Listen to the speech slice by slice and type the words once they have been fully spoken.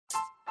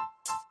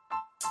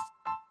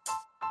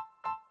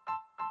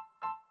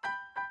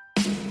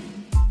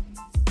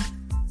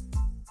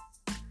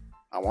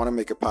want to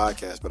make a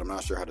podcast, but I'm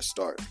not sure how to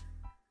start.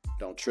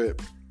 Don't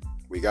trip.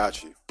 We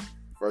got you.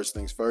 First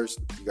things first,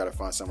 you got to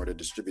find somewhere to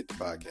distribute the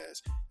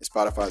podcast. And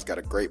Spotify's got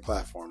a great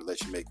platform to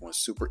let you make one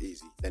super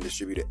easy, then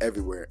distribute it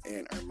everywhere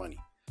and earn money.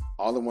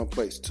 All in one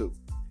place, too.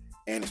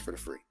 And it's for the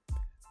free.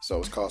 So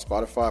it's called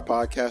Spotify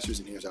Podcasters,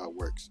 and here's how it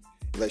works.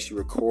 It lets you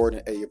record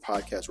and edit your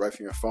podcast right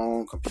from your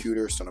phone,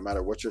 computer, so no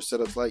matter what your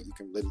setup's like, you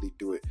can literally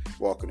do it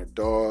walking a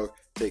dog,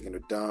 taking a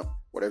dump,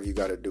 whatever you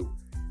got to do.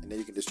 And then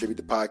you can distribute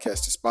the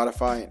podcast to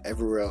Spotify and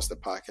everywhere else the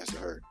podcast is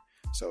heard.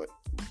 So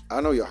I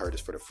know y'all heard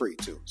it's for the free,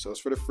 too. So it's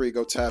for the free.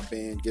 Go tap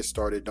in, get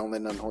started. Don't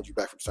let nothing hold you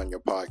back from starting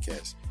your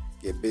podcast.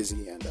 Get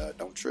busy and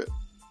don't trip.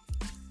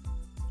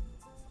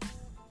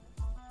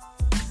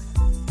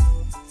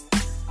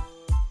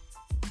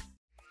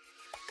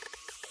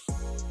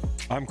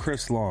 I'm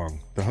Chris Long,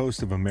 the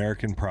host of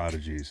American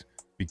Prodigies,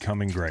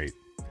 Becoming Great.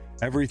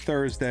 Every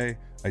Thursday,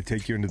 I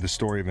take you into the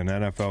story of an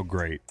NFL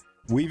great.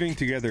 Weaving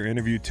together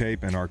interview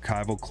tape and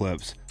archival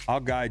clips, I'll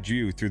guide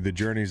you through the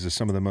journeys of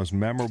some of the most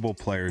memorable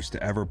players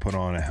to ever put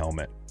on a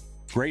helmet.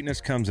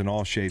 Greatness comes in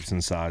all shapes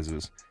and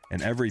sizes,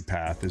 and every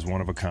path is one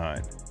of a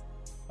kind.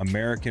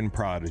 American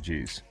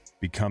Prodigies,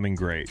 Becoming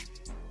Great.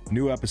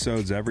 New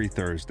episodes every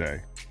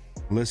Thursday.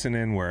 Listen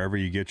in wherever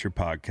you get your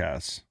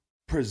podcasts.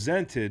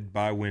 Presented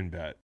by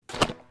WinBet.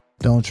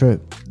 Don't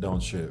trip.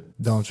 Don't trip.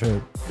 Don't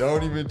trip.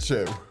 Don't even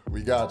trip.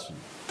 We got you.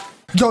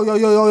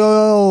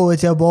 Yo,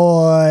 it's your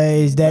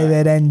boys,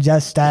 David and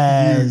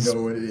Justice. You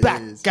know what it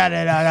back is. at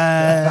it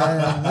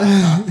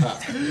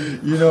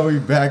again. You know we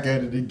back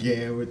at it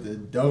again with the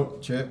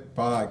Don't Trip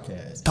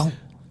podcast. Don't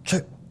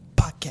Trip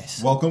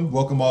podcast.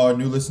 Welcome all our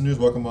new listeners.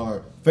 Welcome all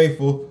our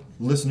faithful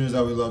listeners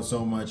that we love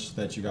so much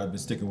that you guys been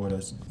sticking with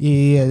us.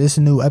 Yeah, this is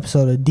a new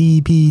episode of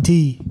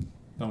DPT.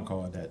 Don't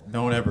call it that.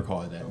 Don't ever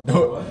call it that.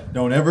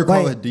 Don't ever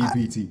call it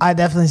DPT. I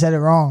definitely said it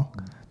wrong.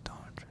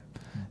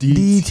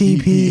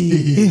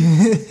 DTP.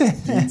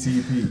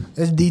 DTP.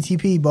 It's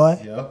DTP, boy.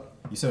 Yep.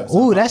 You said that.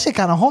 Ooh, that shit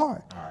kind of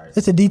hard. All right.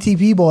 It's a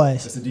DTP,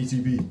 boys. It's a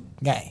DTP.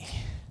 Gang.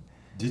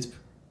 Dipped.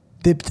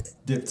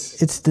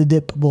 It's the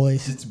dip,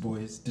 boys. Dipped,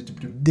 boys.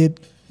 Dip,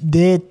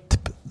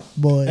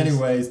 boys.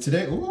 Anyways,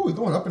 today, we're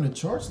going up in the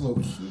charts, low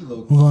key.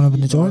 We're going up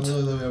in the charts? A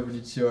little up in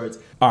the charts.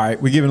 All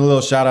right, we're giving a little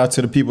shout out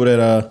to the people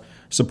that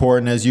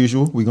supporting as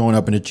usual. We're going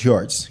up in the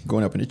charts.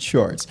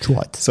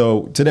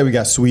 So today we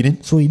got Sweden,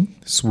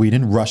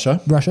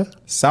 Russia,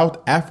 South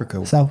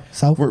Africa.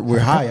 South. We're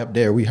high up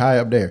there.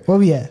 Where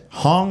we at?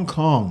 Hong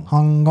Kong.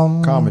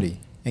 Comedy.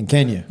 And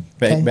Kenya.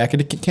 Back in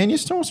the Kenya,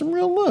 showing some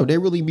real love. They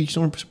really be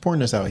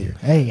supporting us out here.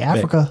 Hey,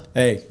 Africa.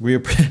 Hey,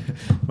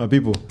 my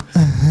people.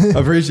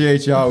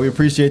 Appreciate y'all. We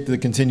appreciate the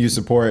continued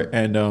support,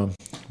 and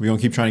we're gonna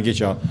keep trying to get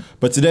y'all.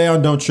 But today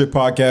on Don't Trip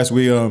Podcast,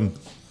 we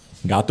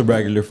got the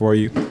regular for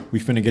you. We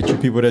finna get you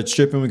people that's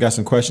tripping. We got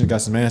some questions,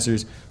 got some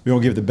answers. We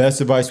gonna give the best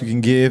advice we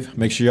can give.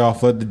 Make sure y'all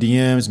flood the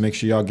DMs. Make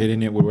sure y'all get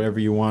in it with whatever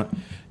you want.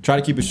 Try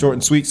to keep it short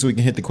and sweet so we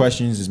can hit the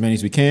questions as many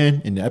as we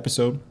can in the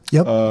episode.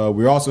 Yep.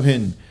 We're also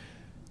hitting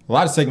a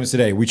lot of segments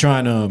today. We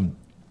trying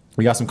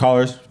we got some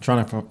callers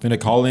trying to finna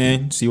call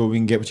in, see what we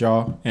can get with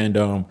y'all. And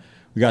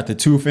we got the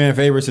two fan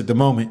favorites at the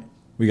moment.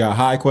 We got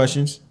high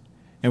questions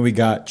and we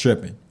got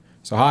tripping.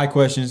 So high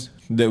questions.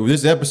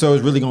 This episode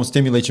is really going to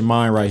stimulate your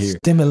mind right here.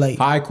 Stimulate.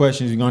 High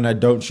questions. You're going to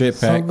that Don't Trip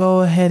pack. So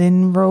go ahead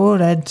and roll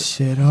that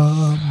shit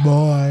up,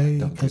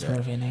 boy. Because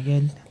we're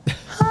naked.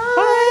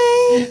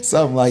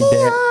 Something like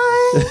that.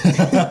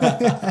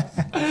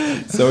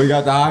 So we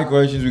got the high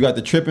questions. We got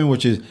the tripping,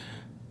 which is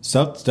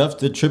stuff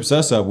that trips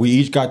us up. We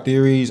each got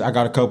theories. I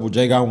got a couple.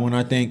 Jay got one,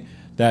 I think,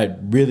 that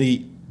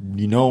really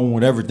no one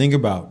would ever think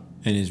about.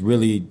 And is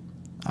really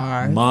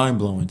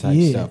mind-blowing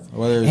type stuff.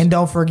 And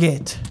don't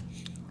forget...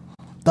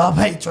 The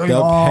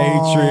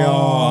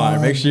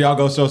Patreon. Make sure y'all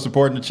go show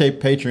support in the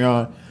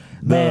Patreon.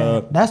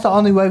 Man, that's the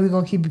only way we're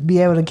gonna be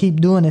able to keep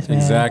doing this, man.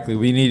 Exactly.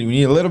 We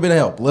need a little bit of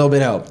help.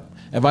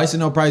 Advice at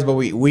no price, but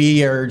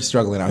we are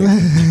struggling out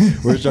here.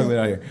 We're struggling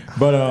out here.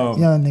 But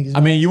young niggas, I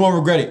mean, you won't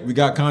regret it. We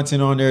got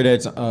content on there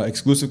that's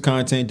exclusive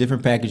content,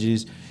 different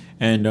packages,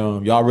 and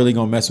y'all really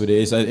gonna mess with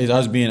it. It's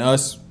us being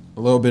us. A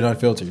little bit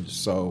unfiltered,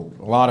 so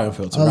a lot of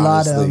unfiltered.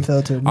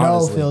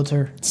 No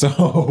filter.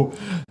 So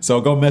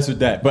go mess with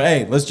that. But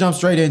hey, let's jump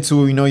straight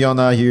into it. We know y'all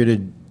not here to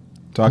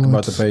talk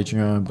about the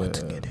Patreon,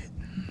 but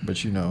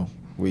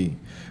we're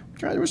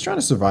trying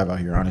to survive out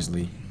here.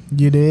 Honestly,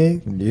 you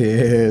dig?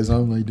 Yeah,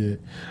 something like that.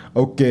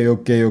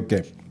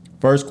 Okay.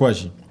 First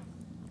question: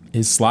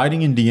 is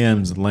sliding in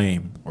DMs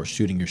lame or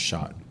shooting your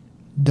shot?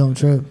 Don't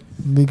trip.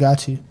 We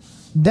got you.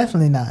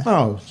 Definitely not.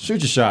 No,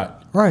 shoot your shot.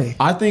 Right.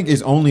 I think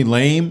it's only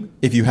lame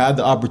if you had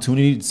the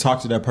opportunity to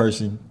talk to that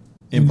person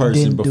in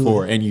person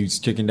before and you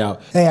chickened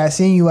out. Hey, I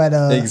seen you at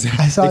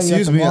exactly. I saw you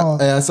at the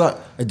mall. I saw.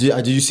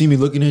 Did you see me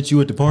looking at you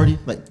at the party?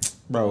 Like,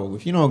 bro,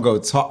 if you don't go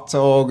talk to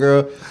old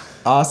girl,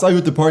 I saw you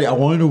at the party. I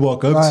wanted to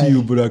walk up to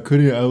you, but I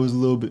couldn't. I was a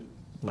little bit.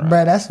 Right.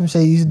 Bro, that's some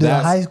shit you used to do in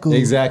high school.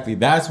 Exactly.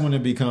 That's when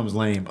it becomes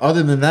lame.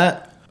 Other than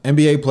that,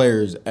 NBA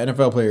players,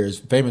 NFL players,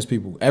 famous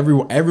people,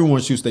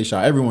 everyone shoots their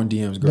shot. Everyone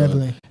DMs girls.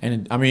 Definitely.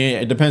 And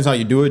it depends how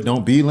you do it.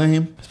 Don't be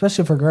lame.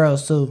 Especially for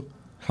girls too.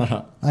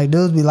 Like,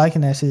 dudes be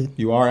liking that shit.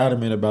 You are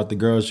adamant about the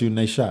girls shooting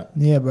they shot.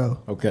 Yeah, bro.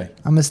 Okay.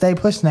 I'm gonna stay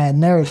pushing that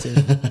narrative.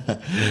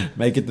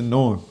 Make it the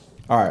norm.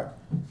 All right.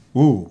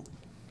 Ooh.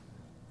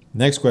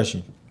 Next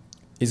question.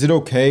 Is it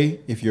okay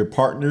if your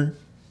partner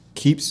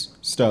keeps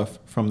stuff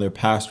from their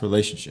past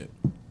relationship?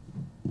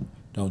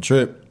 Don't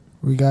trip.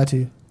 We got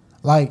you.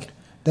 Like,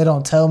 they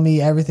don't tell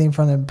me everything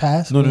from their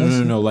past.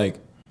 No. Like,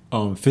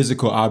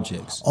 physical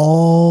objects.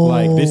 Oh.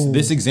 Like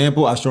this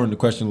example, I shortened the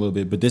question a little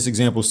bit, but this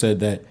example said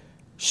that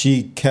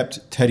she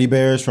kept teddy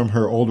bears from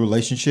her old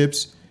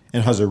relationships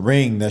and has a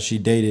ring that she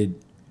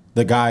dated,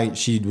 the guy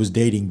she was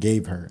dating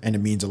gave her, and it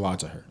means a lot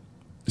to her.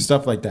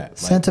 Stuff like that. Like,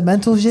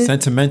 sentimental shit?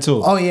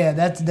 Sentimental. Oh, yeah.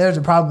 There's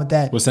a problem with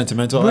that. With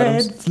sentimental Red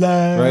items?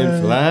 flag.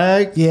 Red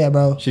flag? Yeah,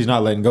 bro. She's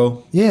not letting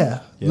go?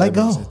 Yeah. Let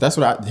go. That's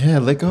what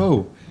let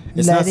go.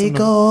 It's let it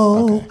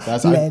go. Okay.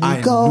 Let it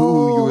I go.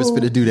 knew you was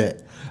finna do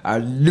that. I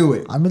knew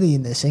it. I'm really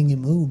in the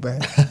singing mood, bro.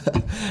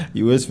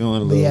 You was feeling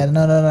a But little. yeah,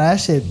 no. That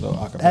shit,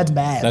 that's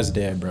bad. That's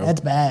dead, bro.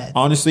 That's bad.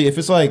 Honestly, if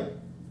it's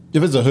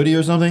a hoodie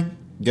or something,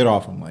 get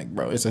off him. Like,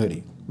 bro, it's a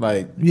hoodie.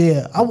 Like,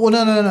 Yeah.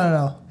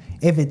 No.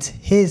 If it's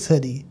his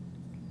hoodie,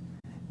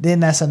 then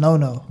that's a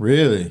no-no.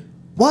 really?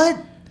 What?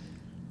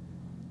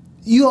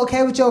 You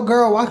okay with your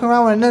girl walking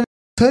around with another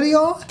hoodie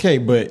on? Okay,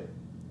 but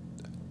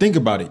think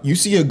about it. You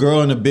see a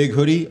girl in a big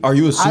hoodie, are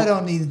you assuming? I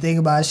don't need to think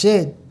about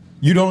shit.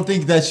 You don't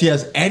think that she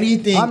has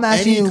anything, I'm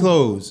asking any you,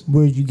 clothes?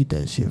 Where'd you get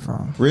that shit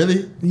from?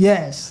 Really?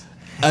 Yes.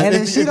 And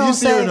if she you don't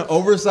see her say in an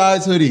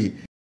oversized hoodie,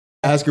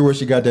 ask her where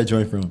she got that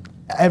joint from.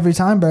 every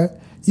time, bro.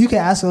 You can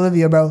ask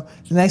Olivia, bro.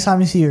 The next time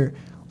you see her,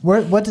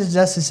 what does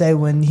Justice say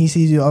when he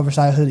sees you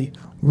oversized hoodie?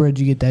 Where'd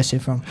you get that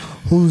shit from?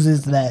 Whose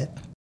is that?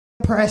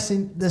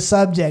 Pressing the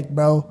subject,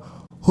 bro.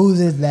 Whose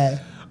is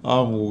that?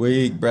 I'm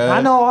weak, bro.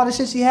 I know all the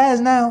shit she has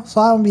now,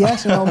 so I don't be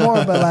asking no more.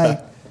 But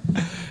like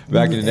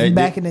Back in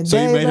the day.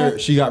 So you made bro. her.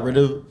 She got rid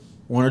of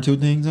one or two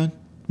things then.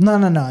 No.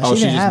 Oh,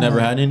 she didn't just have never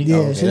none. had any. Yeah,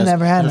 Oh, okay. she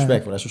never had That's none.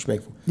 respectful. That's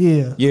respectful.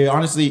 Yeah. Yeah,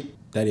 honestly,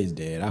 that is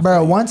dead.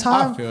 Bro, one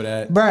time, I feel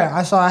that. Bro,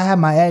 I had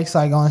my ex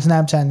like on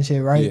Snapchat and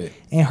shit, right? Yeah.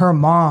 And her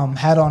mom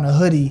had on a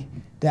hoodie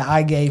that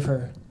I gave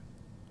her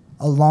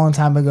a long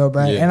time ago,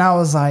 bro. Yeah. And I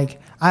was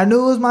like, I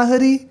knew it was my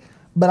hoodie,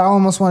 but I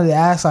almost wanted to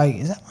ask, like,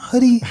 is that my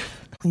hoodie?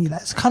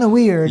 That's kind of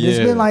weird. It's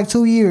Yeah. been like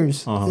 2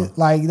 years. Uh-huh.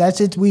 Like, that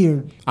shit's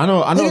weird. I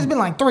know. I think it's been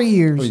like 3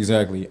 years.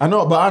 Exactly. I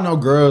know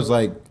girls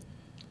like,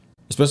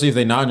 especially if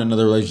they're not in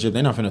another relationship,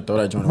 they're not finna throw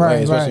that joint Right,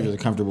 away. Especially right. if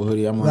it's a comfortable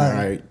hoodie. I'm like, Right.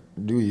 all right,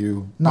 do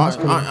you? No, it's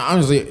cool.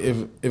 Honestly,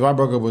 if I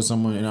broke up with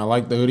someone and I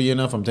like the hoodie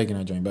enough, I'm taking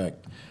that joint back.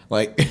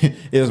 Like,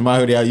 it was my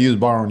hoodie. I used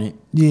borrowing it.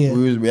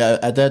 Yeah.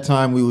 At that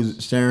time, we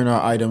was sharing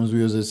our items.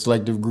 We was a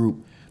selective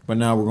group. But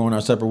now we're going our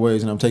separate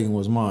ways, and I'm taking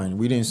what's mine.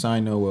 We didn't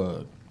sign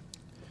no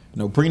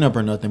prenup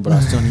or nothing, but I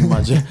still need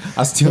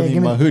need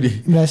my hoodie.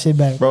 Give me that shit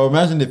back. Bro,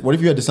 imagine what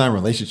if you had to sign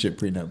relationship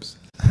prenups?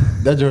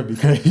 That joint would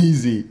be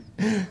crazy.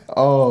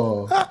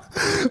 Oh.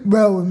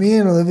 Bro, when me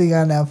and Olivia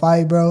got in that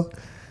fight, bro,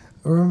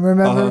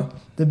 remember Uh-huh.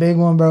 the big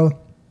one, bro?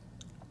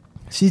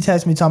 She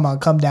texted me talking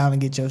about come down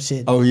and get your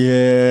shit. Oh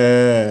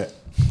yeah.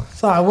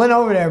 So I went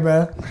over there,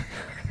 bro.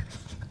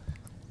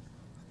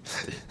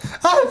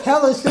 I have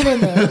hella shit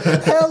in there.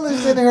 Hella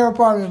shit in her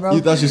apartment, bro.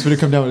 You thought she was gonna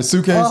come down with a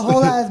suitcase? A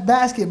whole ass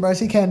basket, bro.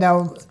 She came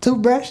down with a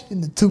toothbrush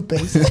and the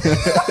toothpaste.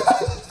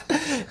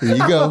 Here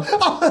you go.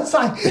 I was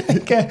like,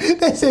 okay,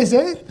 this is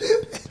it.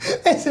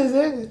 This is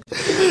it.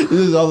 This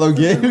is all I'm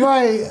getting.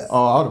 Right.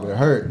 Oh, I would have been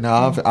hurt. No,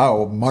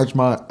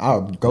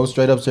 I'll go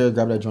straight upstairs,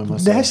 grab that joint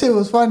myself. That shit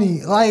was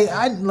funny. Like,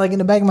 in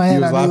the back of my head,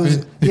 You was I knew it was,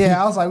 laughing?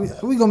 yeah, I was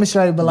like, we gonna be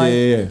straight, but like,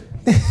 yeah.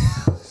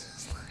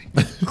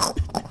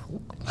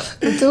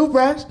 the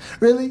toothbrush?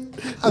 Really?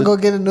 I'll go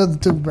get another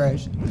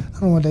toothbrush. I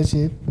don't want that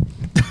shit.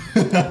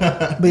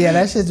 But yeah,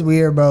 that shit's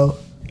weird, bro.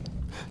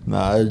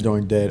 Nah, that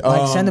joint dead.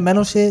 Like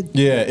sentimental shit?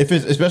 Yeah, if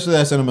it's especially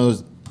that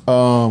sentimental.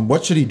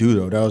 What should he do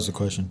though? That was the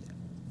question.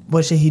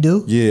 What should he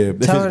do? Yeah,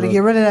 Tell her to get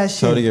rid of that shit.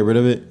 Tell her to get rid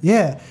of it.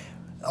 Yeah.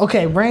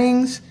 Okay,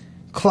 rings,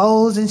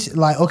 clothes, and shit.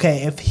 Like,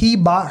 okay, if he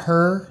bought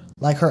her,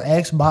 like her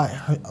ex bought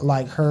her,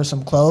 like her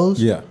some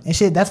clothes, Yeah. and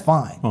shit, that's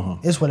fine. Uh-huh.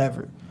 It's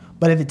whatever.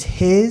 But if it's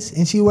his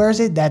and she wears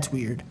it, that's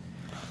weird.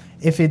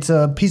 If it's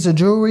a piece of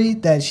jewelry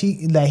that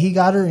he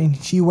got her and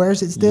she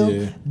wears it still,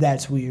 Yeah.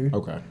 that's weird.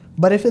 Okay.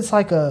 But if it's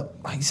like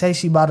say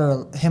she bought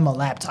him a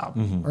laptop,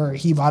 Mm-hmm. or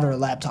he bought her a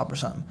laptop or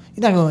something,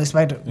 you're not gonna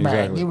expect her, Exactly.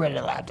 right, get rid of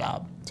the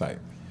laptop. Tight.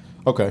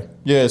 Okay.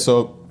 Yeah.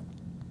 So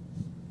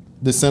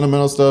the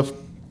sentimental stuff,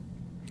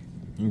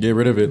 get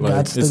rid of it. Like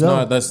Gots to it's go.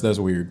 not. That's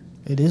weird.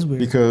 It is weird.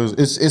 Because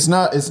it's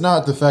not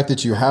the fact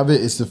that you have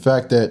it. It's the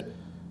fact that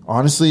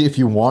honestly, if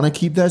you want to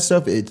keep that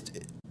stuff,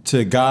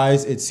 to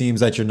guys, it seems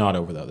that you're not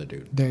over the other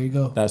dude. There you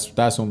go. That's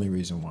the only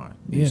reason why.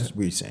 Yeah.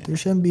 We saying There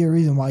shouldn't be a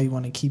reason why you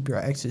want to keep your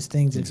ex's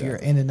things if you're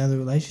in another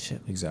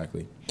relationship.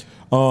 exactly.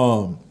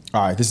 All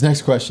right. This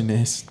next question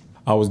is: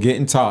 I was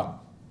getting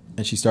top,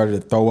 and she started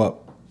to throw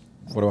up.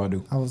 What do I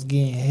do? I was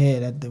getting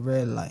head at the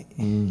red light.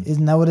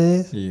 Isn't that what it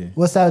is? Yeah.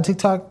 What's that on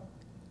TikTok?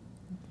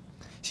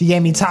 She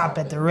gave me top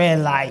at the red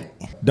light.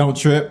 Don't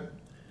trip.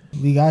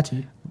 We got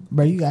you.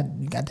 bro, you got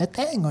that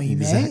thing on you,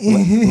 Exactly.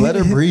 man. Let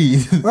her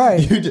breathe.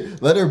 Right.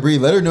 Let her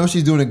breathe. Let her know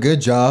she's doing a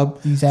good job.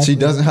 Exactly. She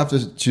doesn't have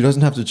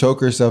to choke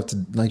herself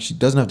to, like, she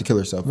doesn't have to kill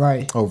herself.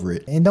 Right. Over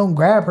it. And don't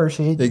grab her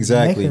shit.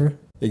 Exactly. Make her.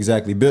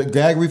 Exactly.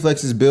 Gag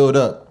reflexes build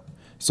up.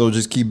 So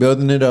just keep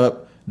building it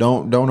up.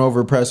 Don't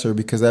overpress her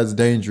because that's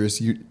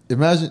dangerous. You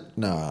imagine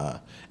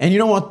and you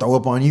don't want to throw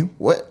up on you.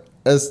 What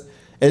is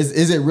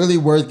it really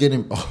worth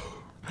getting? Oh.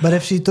 But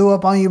if she threw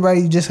up on you, bro,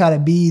 you just gotta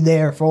be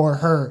there for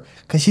her,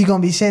 cause she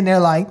gonna be sitting there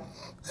like,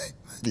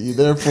 "You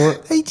there for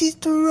it?" They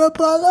just threw up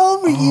all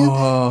over you.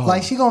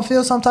 Like she gonna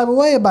feel some type of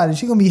way about it.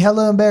 She gonna be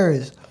hella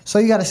embarrassed. So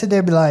you gotta sit there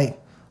and be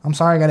like, "I'm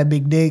sorry, I got a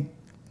big dick."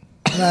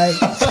 Like,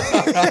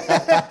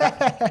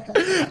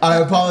 I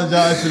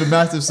apologize for the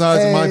massive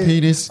size of my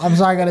penis. I'm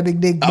sorry, I got a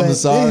big dick. I'm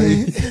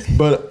sorry,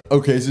 but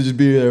okay. So just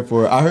be there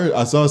for it.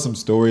 I saw some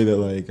story that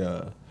like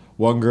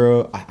one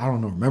girl, I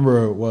don't know, remember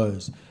who it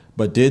was,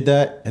 but did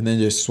that and then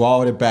just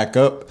swallowed it back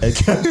up and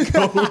kept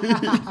going.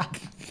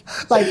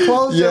 Like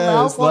closed your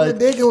mouth on the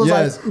dick. It was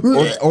like,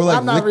 or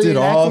like licked it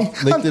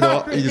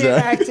off.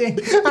 Exactly.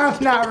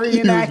 I'm not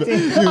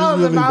reenacting. I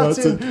was really about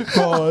to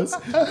pause.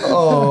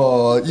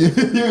 Oh, you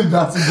was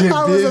about to get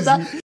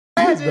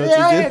busy.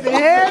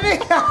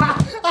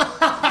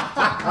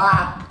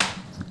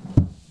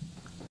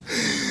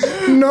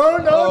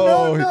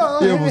 No.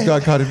 He almost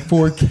got caught in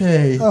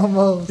 4K.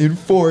 Almost. In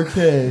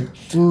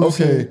 4K. Ooh, okay,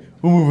 shit.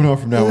 we're moving on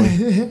from that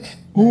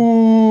one.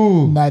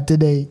 Ooh. Not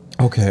today.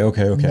 Okay.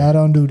 Not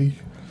on duty.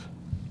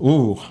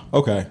 Ooh,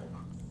 okay.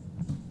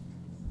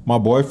 My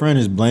boyfriend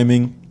is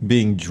blaming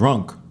being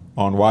drunk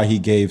on why he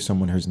gave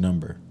someone his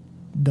number.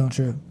 Don't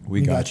trip.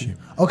 We got you.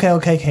 Okay.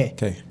 Okay.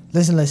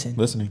 Listen.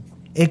 Listening.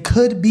 It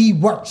could be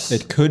worse.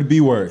 It could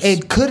be worse.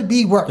 It very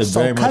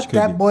So much cut could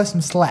that be. boy some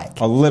slack.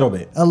 A little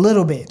bit. But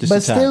a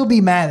tad. still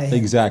be mad at him.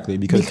 Exactly.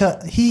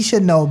 Because he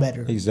should know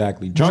better.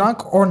 exactly.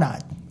 Drunk or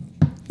not.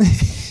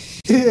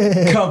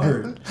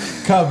 Covered.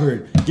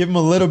 Give him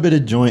a little bit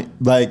of joint.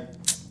 Like,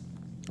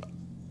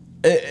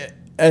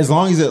 as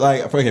long as it,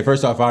 like, okay,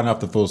 first off, find out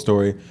the full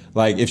story.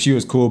 Like, if she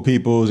was cool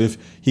people's, if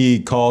he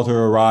called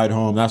her a ride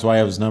home, that's why I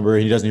have his number.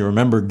 He doesn't even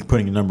remember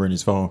putting a number in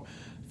his phone.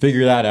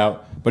 Figure that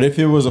out. But if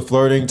it was a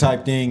flirting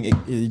type thing,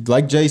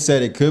 like Jay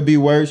said, it could be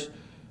worse.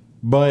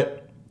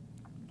 But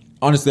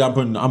honestly, I'm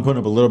putting up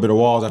a little bit of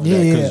walls after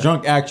that, because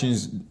drunk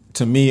actions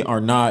to me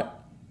are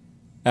not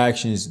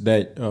actions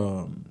that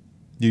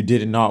you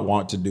did not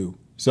want to do.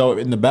 So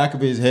in the back of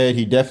his head,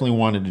 he definitely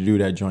wanted to do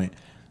that joint,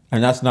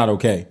 and that's not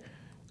okay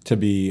to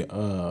be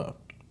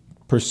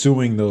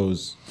pursuing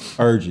those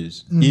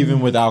urges, even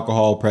with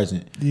alcohol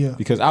present. Yeah,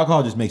 because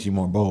alcohol just makes you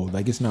more bold.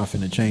 Like, it's not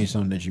finna change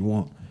something that you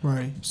want.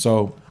 Right.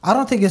 So I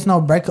don't think it's no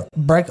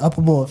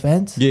break-upable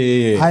offense.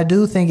 Yeah. I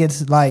do think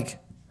it's like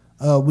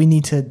we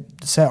need to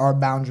set our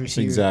boundaries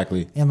here.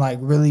 Exactly. And like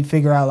really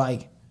figure out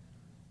like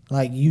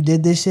you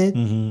did this shit,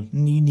 Mm-hmm.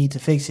 and you need to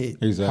fix it.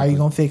 Exactly. How you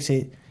gonna fix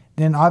it?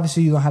 Then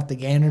obviously you're gonna have to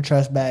gain her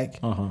trust back.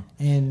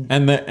 And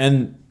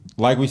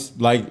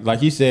like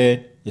he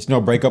said, it's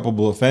no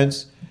breakupable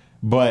offense,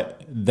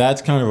 but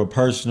that's kind of a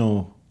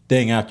personal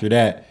thing after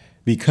that,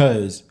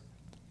 because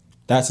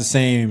that's the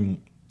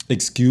same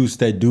excuse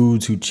that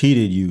dudes who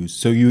cheated use.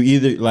 So you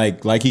either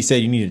like he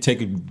said, you need to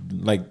take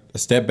a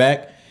step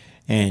back,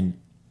 and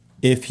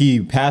if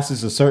he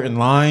passes a certain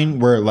line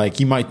where like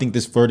he might think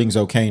this flirting's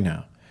okay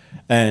now,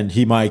 and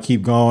he might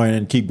keep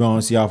going,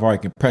 see how far he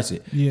can press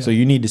it. Yeah. So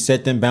you need to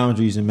set them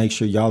boundaries and make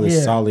sure y'all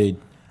is solid.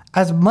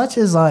 As much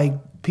as like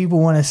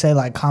people want to say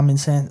like common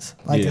sense,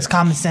 like it's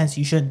common sense,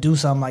 you shouldn't do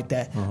something like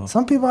that.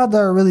 Some people out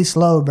there are really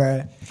slow,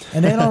 bruh,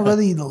 and they don't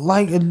really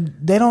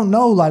they don't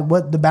know like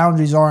what the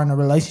boundaries are in a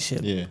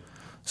relationship. Yeah.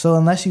 So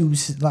unless you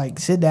like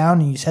sit down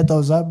and you set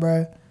those up,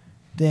 bruh,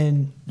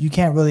 then you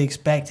can't really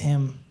expect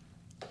him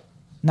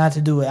not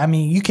to do it. I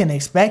mean, you can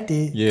expect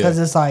it because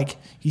it's like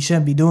you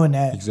shouldn't be doing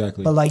that.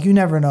 Exactly. But like you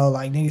never know.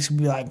 Like niggas could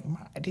be like,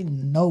 I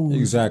didn't know.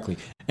 Exactly.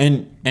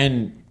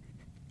 And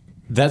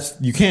that's,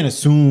 you can't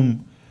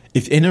assume.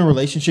 If in a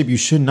relationship, you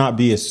should not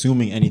be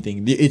assuming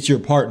anything. It's your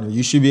partner.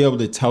 You should be able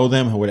to tell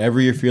them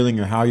whatever you're feeling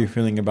or how you're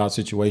feeling about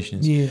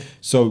situations. Yeah.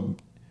 So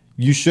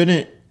you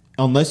shouldn't,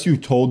 unless you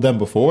told them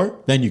before,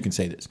 then you can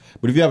say this.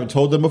 But if you haven't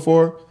told them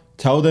before,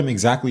 tell them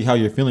exactly how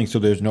you're feeling so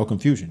there's no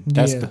confusion.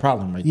 That's the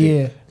problem right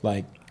there. Yeah.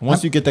 Like,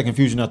 once you get that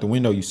confusion out the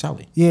window, you sell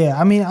it. Yeah,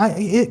 I mean,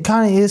 it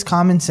kind of is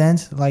common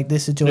sense, like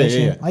this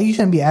situation. Yeah. Like you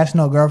shouldn't be asking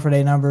no girl for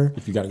their number.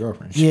 If you got a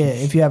girlfriend. Yeah,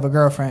 if you have a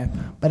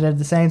girlfriend. But at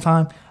the same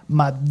time,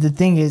 the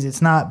thing is,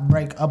 it's not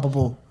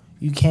break-upable.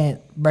 You can't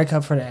break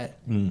up for that.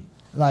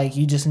 Like,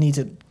 you just need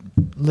to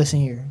listen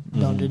here.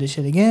 Don't do this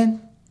shit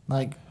again.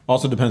 Like,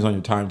 also depends on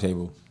your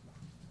timetable.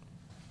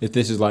 If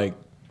this is like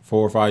 4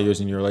 or 5 years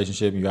in your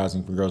relationship, you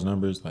asking for girls'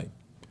 numbers, like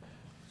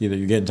either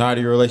you're getting tired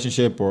of your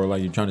relationship or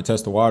like you're trying to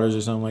test the waters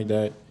or something like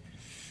that.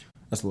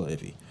 That's a little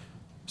iffy.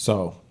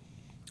 So,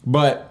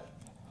 but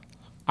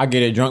I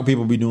get it. Drunk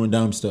people be doing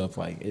dumb stuff.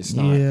 Like, it's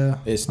not. yeah,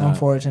 It's not.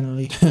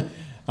 unfortunately.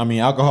 I mean,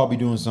 alcohol be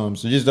doing something.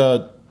 So just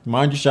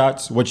mind your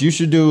shots. What you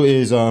should do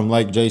is,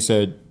 like Jay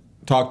said,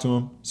 talk to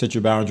him, set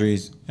your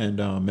boundaries,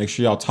 and make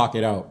sure y'all talk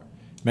it out.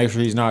 make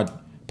sure he's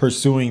not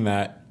pursuing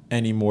that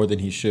any more than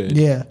he should.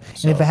 Yeah.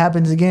 So. And if it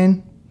happens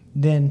again,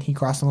 then he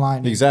crossed the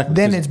line. Exactly.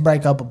 Then it's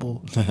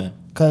breakupable.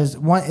 Because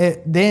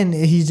then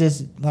he's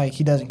just like,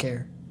 he doesn't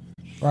care.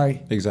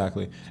 Right.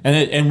 Exactly.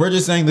 And we're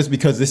just saying this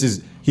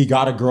because he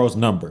got a girl's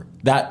number.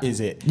 That is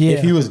it. Yeah.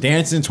 If he was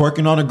dancing,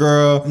 twerking on a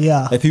girl,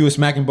 yeah. If he was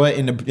smacking butt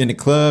in the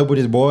club with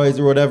his boys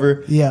or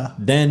whatever, yeah.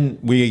 Then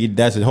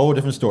that's a whole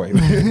different story.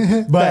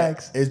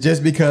 But it's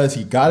just because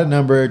he got a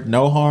number,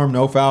 no harm,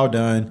 no foul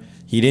done.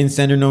 He didn't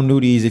send her no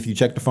nudies if you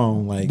check the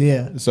phone.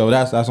 So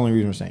that's the only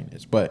reason we're saying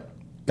this. But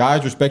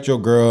guys, respect your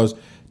girls.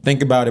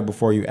 Think about it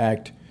before you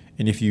act.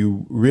 And if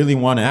you really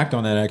want to act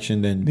on that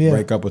action, then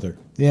break up with her.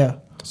 Yeah.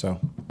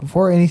 So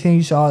before anything,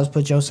 you should always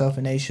put yourself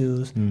in their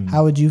shoes.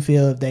 How would you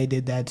feel if they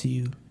did that to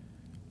you?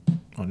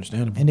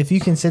 Understandable. And if you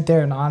can sit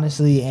there and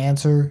honestly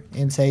answer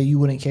and say you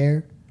wouldn't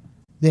care,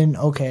 then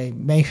okay,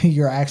 maybe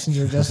your actions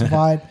are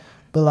justified.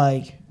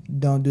 But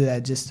don't do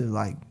that just to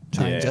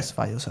try to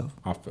justify yourself.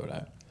 I feel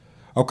that.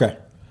 Okay.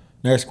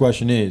 Next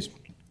question is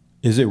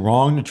it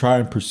wrong to try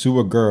and pursue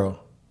a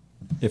girl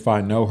if I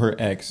know her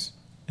ex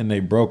and they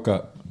broke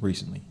up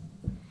recently?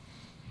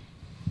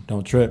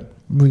 Don't trip.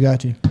 We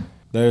got you.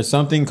 There's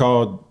something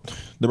called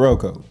the bro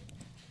code.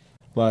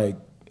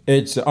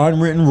 It's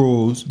unwritten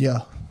rules.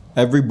 Yeah.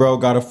 Every bro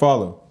got to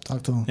follow.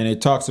 Talk to him. And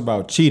it talks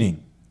about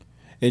cheating.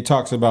 It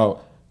talks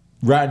about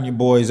ratting your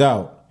boys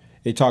out.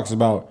 It talks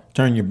about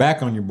turning your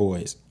back on your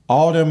boys.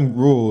 All them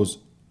rules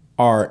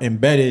are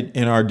embedded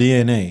in our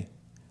DNA.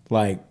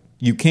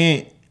 You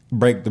can't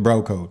break the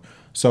bro code.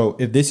 So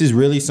if this is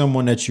really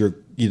someone that you're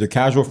either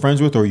casual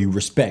friends with or you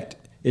respect,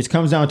 it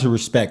comes down to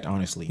respect,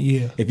 honestly.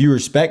 Yeah. If you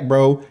respect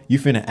bro, you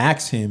finna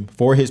ask him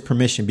for his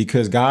permission,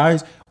 because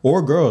guys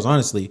or girls,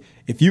 honestly,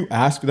 if you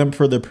ask them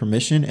for their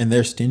permission and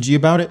they're stingy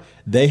about it,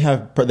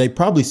 they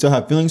probably still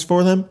have feelings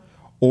for them,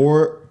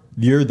 or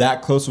you're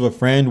that close of a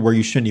friend where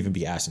you shouldn't even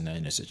be asking that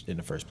in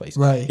the first place.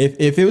 Right.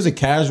 If it was a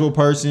casual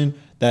person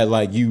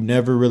that you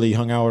never really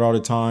hung out with all the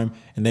time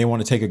and they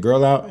want to take a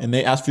girl out and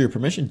they ask for your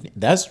permission,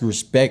 that's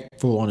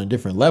respectful on a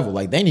different level.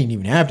 They didn't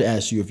even have to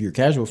ask you if you're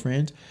casual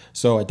friends.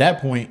 So at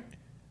that point,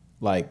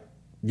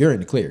 you're in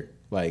the clear.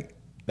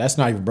 That's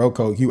not even bro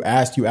code. You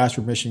asked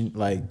for permission.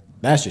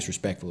 That's just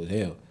respectful as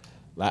hell.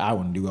 I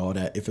wouldn't do all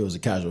that if it was a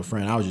casual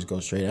friend. I would just go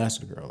straight and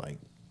ask the girl.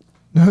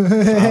 What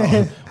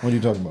are you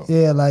talking about?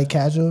 Yeah,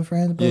 casual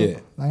friends, bro. Yeah.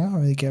 I don't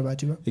really care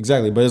about you, bro.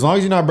 Exactly. But as long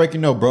as you're not breaking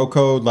no bro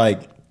code,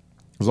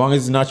 as long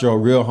as it's not your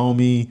real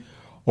homie,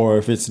 or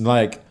if it's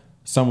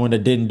someone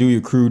that didn't do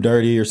your crew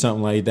dirty or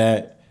something like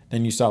that,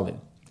 then you solid.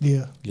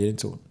 Yeah. Get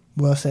into it.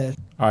 Well said.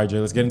 All right, Jay,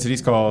 let's get into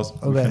these calls.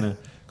 Okay. We're gonna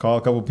call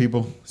a couple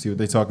people, see what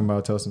they talking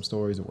about, tell some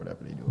stories or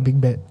whatever they do.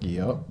 Big bet.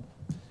 Yep.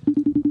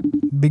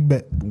 Big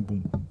bet. Boom,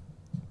 boom.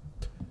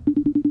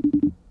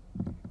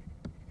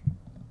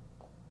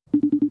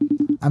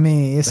 I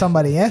mean, if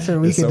somebody answered,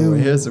 we could do.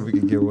 Here, so we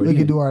can get we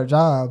could do our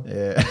job.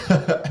 Yeah.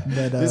 But,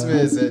 this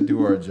man said,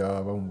 "Do our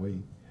job." I'm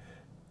waiting.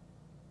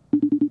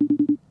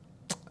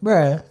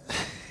 Bruh.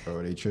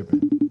 Bro, they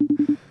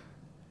tripping.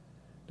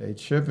 They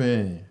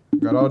tripping.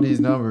 Got all these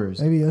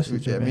numbers. Maybe you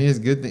should I trip. mean, it's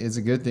good. It's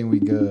a good thing we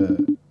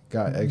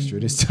got extra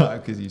this time,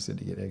 because you said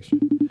to get extra.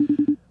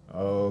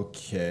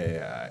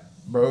 Okay, all right.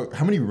 Bro.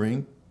 How many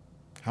rings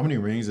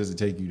does it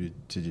take you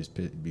to just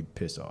be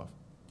pissed off?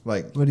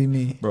 What do you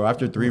mean? Bro,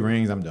 after 3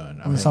 rings, I'm done.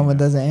 When someone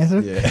doesn't answer?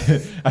 Yeah.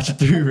 After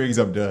 3 rings,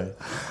 I'm done.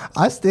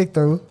 I stick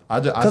through.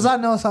 Because I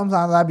know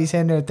sometimes I be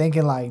sitting there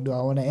thinking, do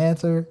I want to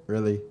answer?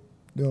 Really?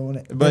 Do I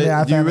want to?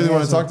 But do you really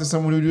want to talk to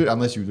someone who do it?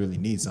 Unless you really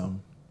need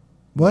something.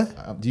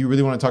 What? Do you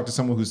really want to talk to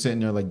someone who's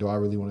sitting there do I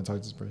really want to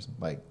talk to this person?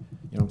 You know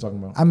what I'm talking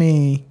about? I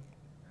mean,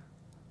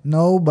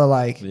 no,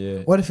 but yeah.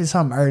 What if it's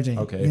something urgent?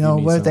 Okay.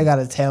 What if they got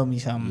to tell me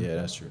something? Yeah,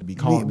 that's true. Be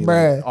calling me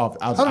bruh, out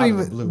I don't of even,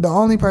 the blue. the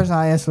only person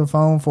I answer the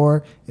phone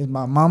for is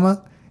my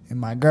mama and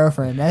my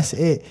girlfriend. That's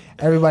it.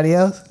 Everybody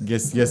else?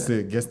 Guess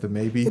the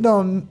maybe.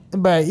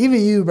 But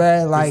even you,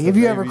 bro. If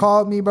you ever maybe.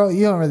 called me, bro,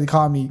 you don't really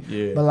call me.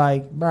 Yeah.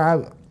 But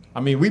bro, I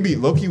mean, we be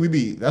low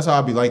key. That's how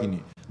I be liking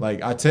it.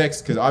 I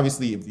text, because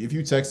obviously if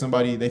you text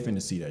somebody, they finna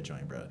see that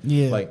joint, bro.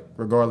 Yeah.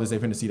 Regardless, they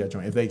finna see that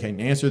joint. If they can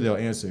answer, they'll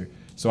answer.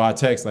 So I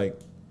text,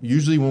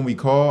 usually when we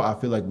call, I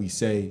feel like we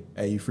say,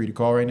 "Hey, you free to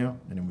call right now?"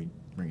 And then we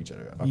bring each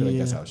other up. I feel like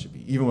that's how it should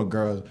be. Even with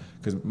girls,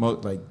 because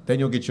then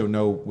you'll get your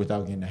no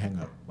without getting to hang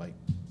up.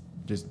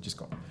 Just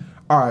call.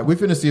 All right, we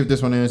finna see if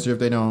this one answer. If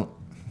they don't,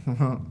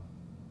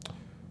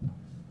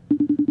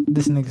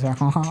 this nigga's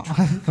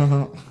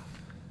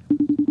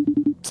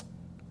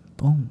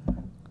boom.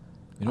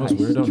 you know what's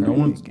weird though?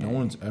 No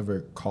one's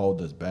ever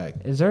called us back.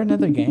 Is there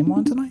another game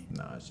on tonight?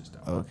 Nah, it's just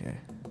that. Okay.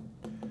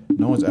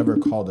 No one's ever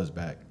called us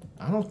back.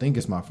 I don't think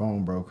it's my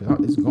phone, bro,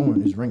 because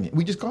it's ringing.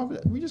 We just called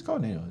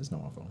now. It's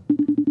not my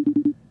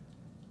phone.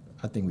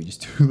 I think we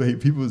just too late.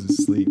 People's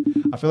asleep.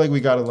 I feel like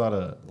we got a lot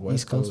of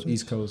East Coast,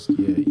 East Coast,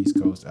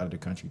 out of the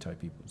country type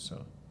people.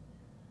 So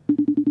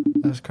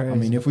that's crazy. I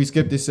mean, if we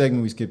skip this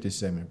segment, we skip this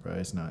segment, bro.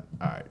 It's not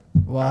all right.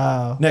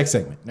 Wow. All right. Next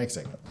segment.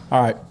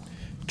 All right,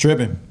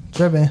 tripping.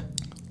 Tripping.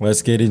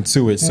 Let's get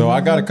into it. So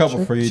I got a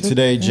couple for you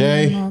today,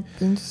 Jay.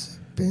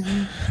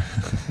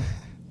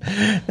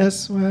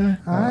 That's why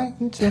I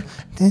control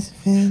this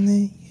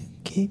feeling you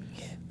keep.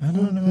 I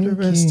don't know the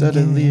rest of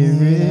the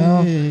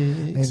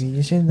lyrics. Maybe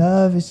you should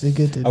love. It's a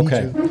good to be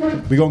Okay,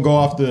 true. we gonna go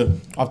off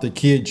the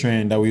kid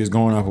trend that we was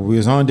going off of. We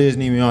was on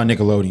Disney, we on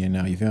Nickelodeon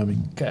now. You feel me?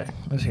 Okay,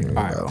 let's hear it,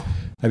 All right. bro.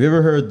 Have you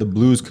ever heard the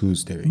Blue's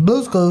Clues theory?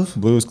 Blue's Clues.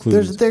 Blue's Clues.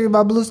 There's a theory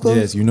about Blue's Clues.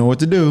 Yes, you know what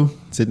to do.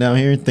 Sit down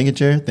here, think a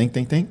chair, think,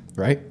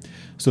 right?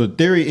 So the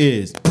theory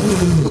is.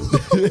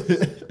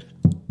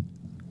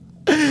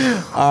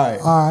 All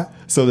right.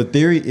 So the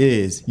theory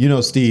is, you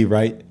know Steve,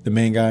 right? The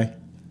main guy.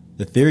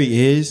 The theory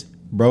is,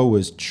 bro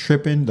was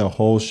tripping the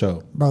whole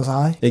show. Bro's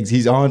high.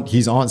 He's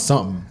on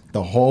something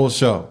the whole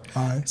show.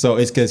 All right. So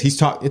it's because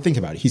think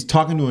about it. He's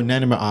talking to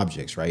inanimate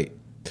objects, right?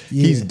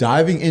 Yeah. He's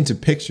diving into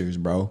pictures,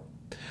 bro.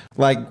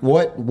 Like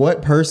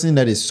what person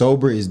that is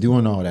sober is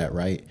doing all that,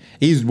 right?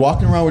 He's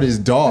walking around with his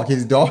dog.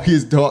 His dog,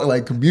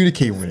 like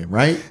communicating with him,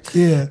 right?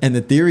 Yeah. And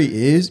the theory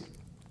is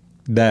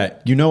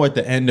that, you know, at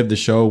the end of the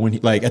show, when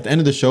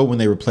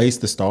they replace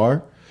the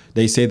star,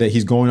 they say that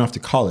he's going off to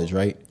college,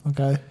 right?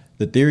 Okay.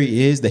 The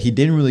theory is that he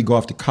didn't really go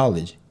off to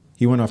college.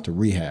 He went off to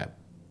rehab,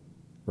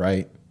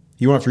 right?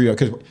 He went off to rehab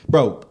because,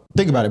 bro,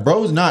 think about it.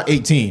 Bro's not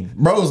 18.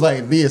 Bro's like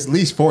at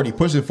least 40,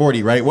 pushing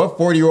 40, right? What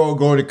 40-year-old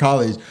going to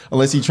college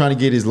unless he's trying to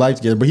get his life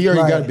together? But he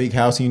already got a big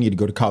house. He need to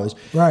go to college.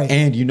 Right.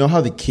 And you know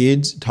how the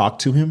kids talk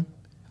to him?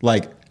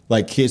 Like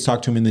kids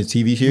talk to him in the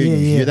TV series? Yeah,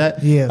 you hear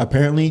that? Yeah.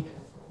 Apparently,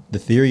 the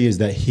theory is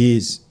that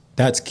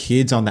that's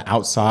kids on the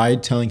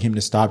outside telling him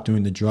to stop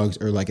doing the drugs,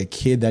 or like a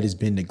kid that has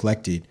been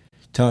neglected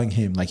telling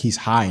him like he's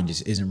high and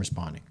just isn't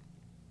responding.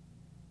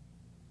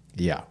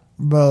 Yeah.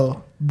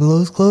 Bro,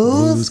 Blue's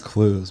Clues? Blue's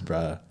Clues,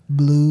 bruh.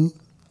 Blue.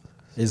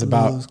 It's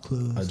about Blue's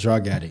Clues. a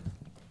drug addict.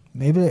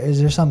 Maybe is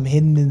there something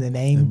hidden in the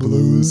name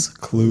Blues?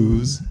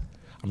 Clues.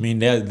 I mean,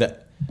 they're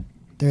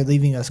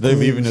leaving us clues.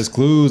 leaving us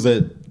clues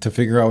to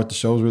figure out what the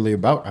show's really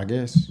about, I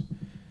guess.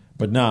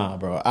 But nah,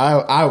 bro.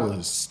 I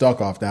was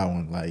stuck off that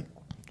one. Like,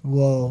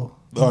 whoa.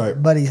 all right.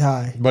 Buddy's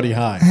high. Buddy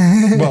high.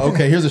 Well,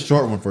 okay, here's a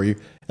short one for you.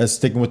 That's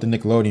sticking with the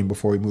Nickelodeon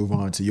before we move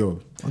on to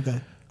yours. Okay.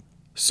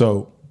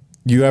 So,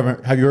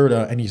 have you heard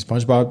any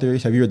SpongeBob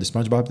theories? Have you heard the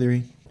SpongeBob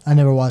theory? I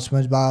never watched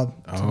SpongeBob,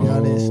 to be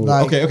honest.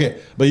 Like,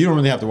 Okay. But you don't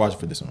really have to watch it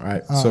for this one, all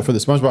right? So for the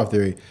SpongeBob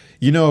theory,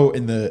 you know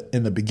in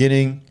the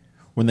beginning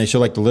when they show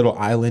like the little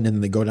island and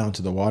then they go down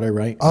to the water,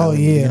 right? Oh,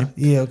 yeah.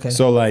 Yeah, okay.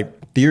 So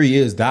like theory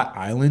is that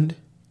island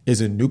is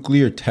a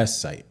nuclear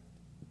test site.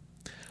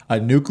 A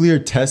nuclear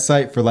test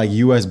site for like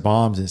US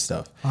bombs and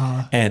stuff.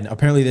 And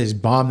apparently they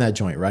just bombed that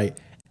joint, right?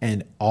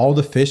 And all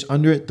the fish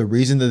under it, the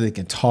reason that they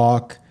can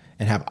talk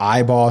and have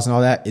eyeballs and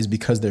all that is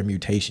because they're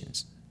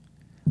mutations.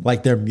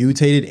 Like they're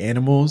mutated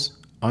animals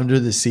under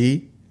the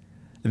sea.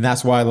 And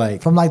that's why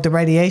like... From like the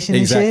radiation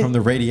and shit? From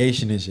the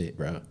radiation and shit,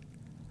 bro.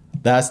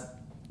 That's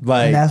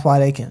like... And that's why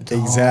they can talk.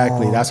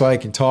 Exactly. That's why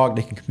they can talk.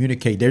 They can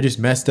communicate. They're just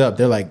messed up.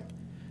 They're like...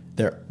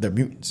 They're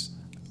mutants.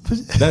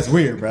 That's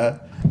weird, bro.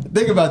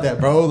 Think about that,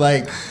 bro.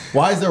 Like,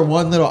 why is there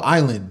one little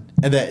island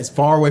and that is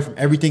far away from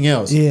everything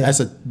else? Yeah. That's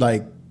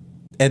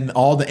and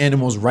all the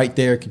animals right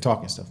there can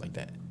talk and stuff like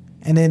that.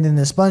 And then in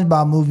the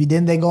SpongeBob movie,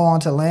 didn't they go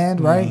onto land,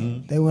 right?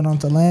 Mm-hmm. They went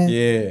onto land?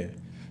 Yeah.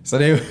 So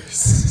they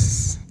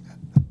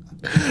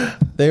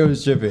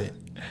was tripping.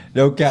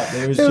 No cap,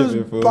 they was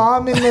tripping, fool.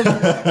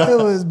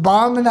 It was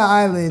bombing the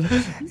island,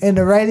 and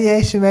the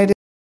radiation made it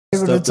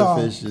able to Stuff the talk.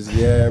 fishes.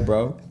 Yeah,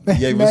 bro. He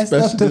gave us Messed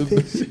up special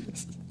the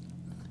fishes.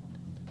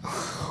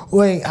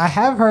 Wait, I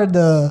have heard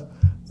the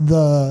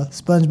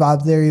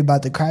SpongeBob theory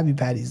about the Krabby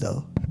Patties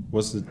though.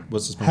 What's the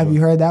SpongeBob? Have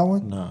you heard that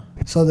one? No.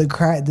 So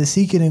the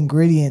secret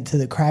ingredient to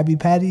the Krabby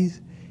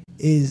Patties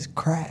is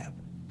crab.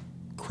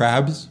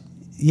 Crabs?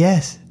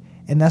 Yes,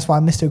 and that's why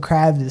Mr.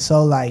 Krabs is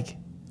so like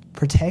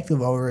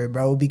protective over it,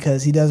 bro,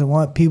 because he doesn't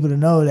want people to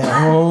know that.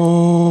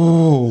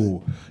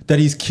 Oh, that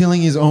he's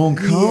killing his own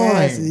kind.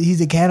 Yes,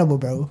 he's a cannibal,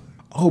 bro.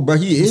 Oh, bro,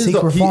 he is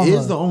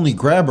the only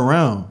crab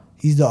around.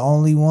 He's the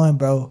only one,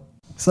 bro.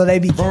 So they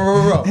be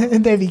Bro.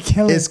 they be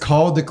killing. It's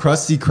called the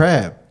Krusty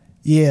Krab.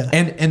 Yeah,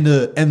 And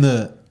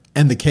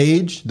the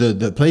cage,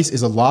 the place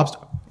is a lobster.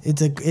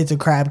 it's a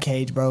crab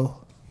cage, bro.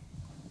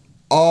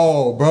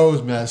 Oh,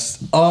 bro's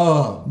messed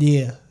up.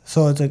 Yeah,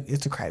 so it's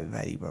a Krabby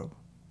Patty, bro.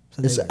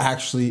 So It's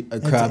actually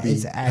a crabby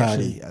It's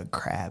actually patty. a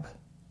crab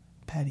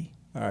patty.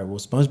 All right, well,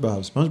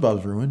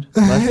 SpongeBob's ruined.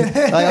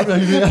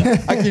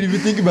 I can't even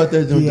think about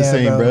that joke the Yeah,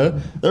 same, bro.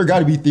 bro. There got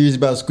to be theories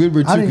about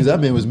Squidward too, because that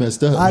man was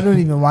messed up. I don't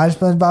even watch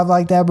SpongeBob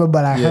like that, bro.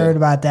 But I Yeah. heard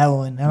about that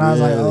one, and I was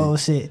like, Really? "Oh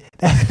shit,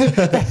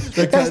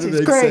 that kind of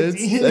makes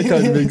crazy." sense. That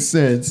kind of makes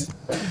sense.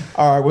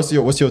 All right,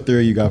 what's your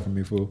theory you got for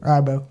me, fool? All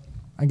right, bro,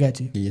 I got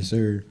you. Yes,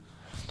 sir.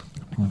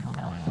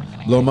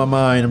 Blow my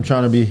mind. I'm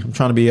trying to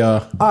be.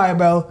 All right,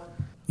 bro.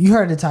 You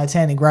heard the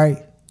Titanic,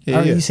 right? Yeah,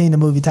 Or yeah. you seen the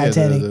movie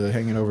Titanic the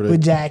hanging over the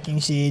with Jack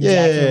and shit,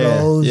 Jack and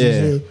Rose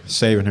and shit.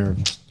 saving her.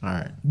 All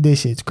right,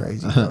 This shit's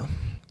crazy, bro.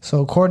 So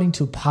according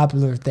to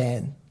popular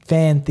fan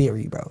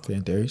theory, bro,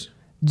 fan theories.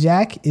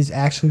 Jack is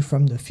actually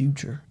from the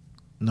future.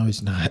 No,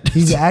 he's not.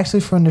 He's actually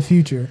from the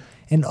future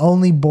and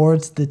only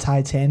boards the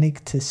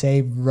Titanic to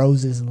save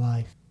Rose's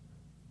life.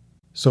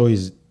 So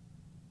he's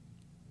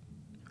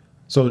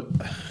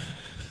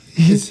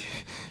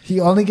he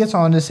only gets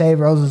on to save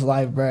Rose's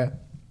life, bruh.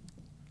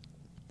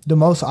 The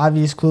most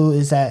obvious clue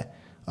is that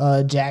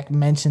Jack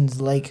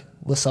mentions Lake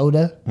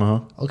Wissota,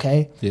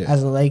 okay,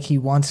 as a lake he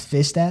once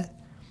fished at,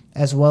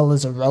 as well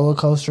as a roller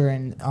coaster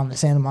on the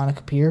Santa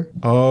Monica Pier.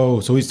 Oh,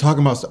 so he's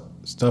talking about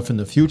stuff in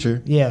the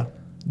future. Yeah,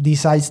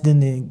 these sites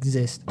didn't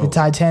exist. The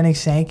Titanic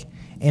sank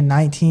in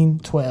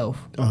 1912,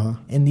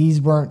 and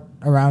these weren't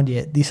around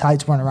yet. These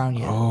sites weren't around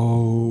yet.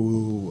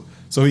 Oh,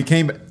 so he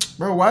came back.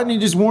 Bro, why didn't he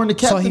just warn the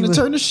captain to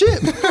turn the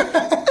ship?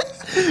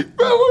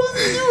 Bro, what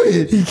is he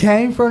doing? He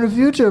came from the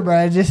future,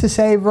 bro, just to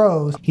save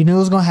Rose. He knew it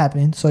was going to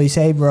happen, so he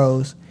saved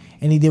Rose,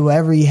 and he did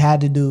whatever he had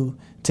to do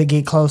to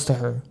get close to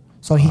her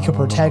so he could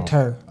protect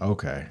her.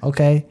 Okay.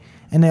 Okay?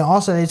 And then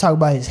also they talk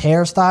about his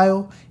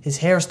hairstyle. His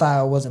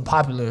hairstyle wasn't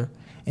popular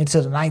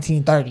until the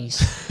 1930s.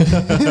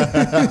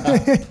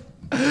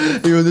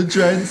 He was a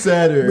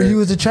trendsetter. But he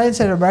was a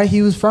trendsetter, bro.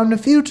 He was from the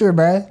future,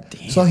 bro.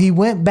 Damn. So he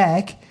went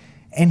back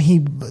and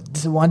he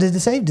wanted to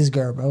save this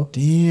girl, bro.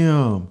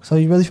 Damn. So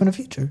he's really from the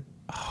future.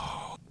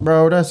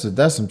 Bro, that's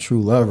some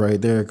true love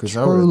right there.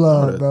 True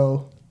love,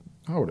 bro.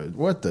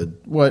 What?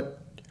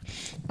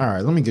 All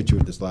right, let me get you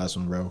with this last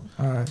one, bro.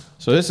 All right.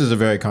 So this is a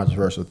very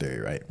controversial theory,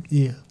 right?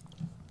 Yeah.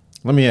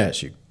 Let me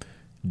ask you.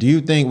 Do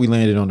you think we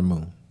landed on the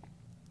moon?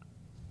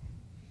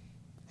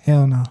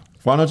 Hell no.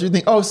 Why don't you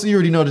think? Oh, so you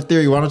already know the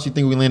theory. Why don't you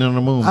think we landed on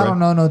the moon, bro? I don't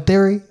know no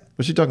theory.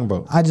 What you talking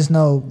about? I just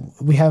know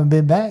we haven't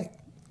been back.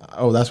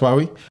 Oh, that's why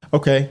we?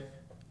 Okay.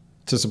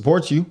 To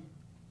support you.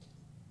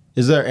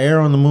 Is there air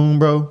on the moon,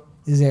 bro?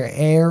 Is there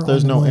air?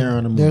 There's no air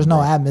on the moon. There's no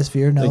bro.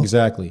 Atmosphere, no.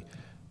 Exactly.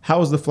 How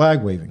was the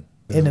flag waving?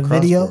 In the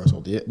video?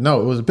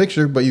 No, it was a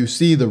picture, but you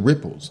see the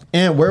ripples.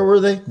 And where were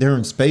they? They're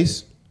in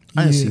space.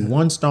 I didn't see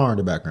one star in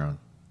the background.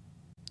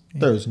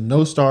 Yeah. There's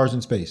no stars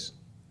in space.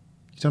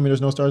 You tell me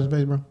there's no stars in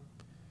space, bro?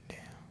 Damn.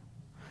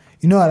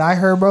 You know what I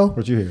heard, bro?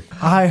 What you hear?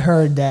 I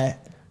heard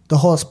that the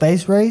whole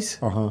space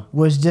race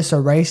was just a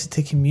race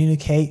to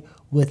communicate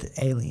with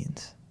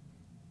aliens.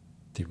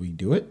 Did we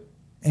do it?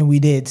 And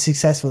we did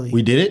successfully.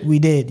 We did it? We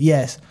did,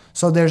 yes.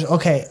 So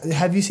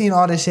have you seen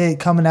all this shit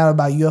coming out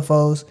about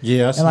UFOs?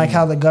 Yeah, I and like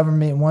how the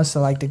government wants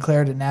to like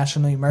declare the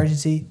national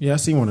emergency? Yeah, I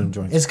see one of them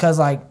joints. It's because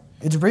like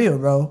it's real,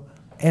 bro.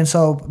 And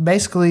so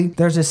basically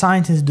there's a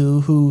scientist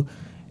dude who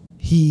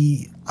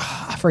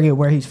I forget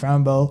where he's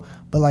from, bro,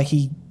 but like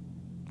he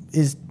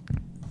is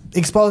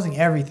exposing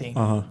everything.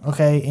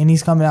 Okay. And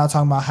he's coming out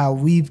talking about how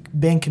we've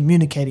been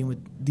communicating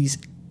with these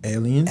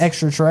aliens,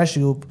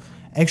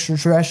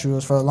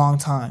 extraterrestrials for a long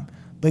time.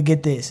 But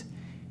get this.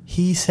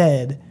 He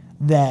said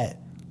that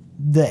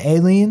the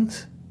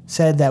aliens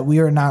said that we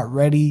are not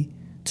ready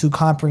to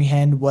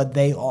comprehend what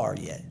they are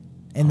yet.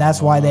 And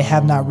that's why they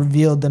have not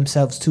revealed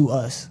themselves to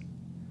us.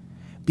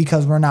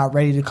 Because we're not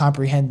ready to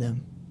comprehend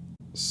them.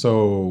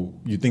 So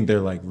you think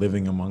they're like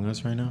living among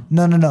us right now?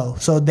 No.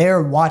 So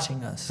they're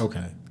watching us.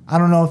 Okay. I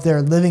don't know if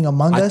they're living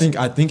among us.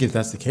 I think if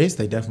that's the case,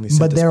 they definitely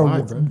sent the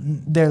spy, bro.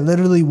 They're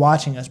literally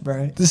watching us,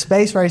 bro. The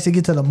space race to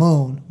get to the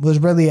moon was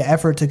really an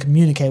effort to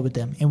communicate with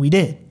them, and we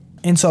did.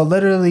 And so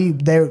literally,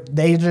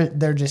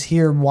 they're just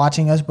here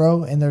watching us,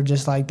 bro, and they're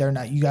just like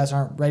you guys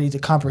aren't ready to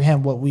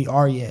comprehend what we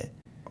are yet.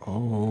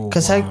 Oh,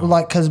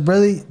 because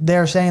really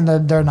they're saying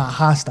that they're not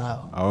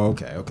hostile. Oh,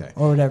 okay,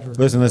 or whatever.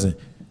 Listen.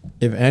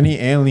 If any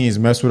aliens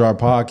mess with our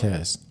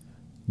podcast,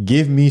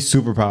 give me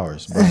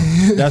superpowers, bro.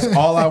 That's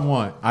all I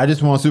want. I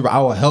just want I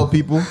will help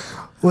people.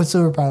 What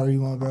superpower you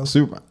want, bro?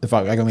 If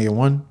I can only get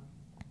one.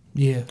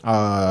 Yeah.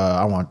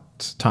 I want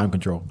time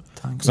control.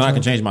 So I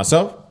can change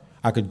myself.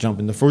 I could jump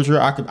in the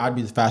future. I'd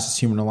be the fastest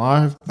human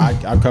alive.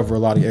 I cover a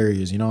lot of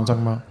areas. You know what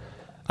I'm talking about?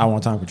 I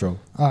want time control.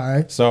 All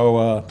right.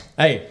 So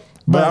hey,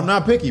 but I'm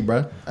not picky,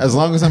 bro. As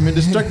long as I'm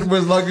indestructible,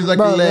 as long as I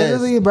can last.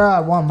 Literally, bro, I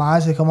want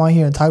Miles to come on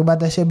here and talk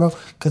about that shit, bro,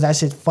 because that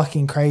shit's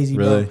fucking crazy,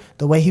 really? Bro.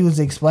 The way he was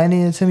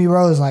explaining it to me,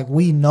 bro, is like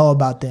we know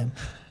about them.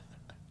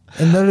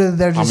 And literally,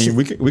 they're just. I mean,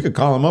 we could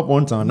call them up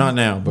one time, not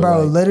now, but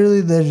bro.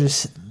 Literally, they're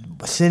just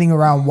sitting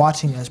around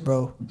watching us,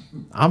 bro.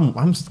 I'm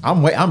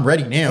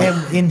ready now.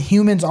 And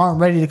humans aren't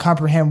ready to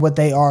comprehend what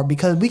they are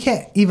because we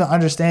can't even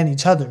understand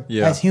each other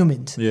as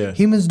humans. Yeah.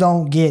 Humans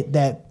don't get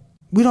that.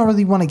 We don't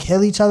really want to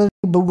kill each other,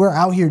 but we're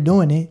out here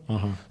doing it.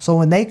 So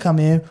when they come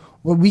in,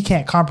 we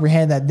can't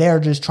comprehend that they're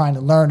just trying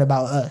to learn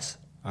about us.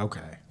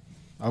 Okay.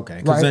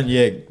 Because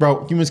then,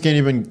 bro, humans can't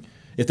even.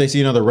 If they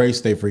see another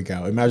race, they freak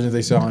out. Imagine if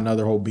they saw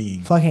another whole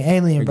being. Fucking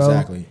alien, bro.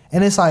 Exactly.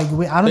 And it's like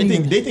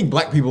they think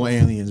black people are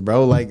aliens,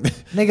 bro. Like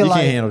nigga, you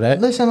can't handle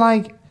that. Listen,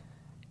 like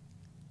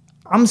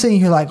I'm sitting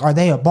here like, are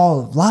they a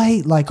ball of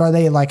light? Like, are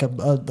they like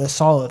a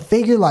solid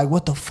figure? Like,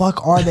 what the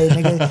fuck are they,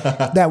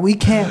 nigga?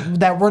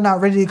 that we're not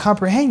ready to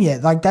comprehend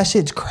yet. Like, that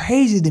shit's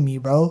crazy to me,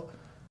 bro.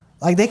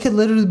 Like, they could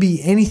literally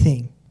be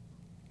anything.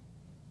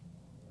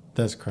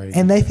 That's crazy.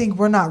 And they think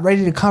we're not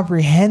ready to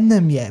comprehend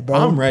them yet, bro.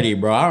 I'm ready,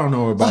 bro. I don't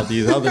know about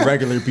these other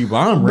regular people.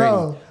 I'm ready.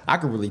 Bro. I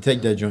could really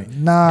take that joint.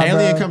 Nah,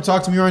 alien, bro. come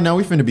talk to me right now.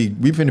 We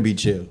finna be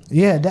chill.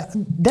 Yeah,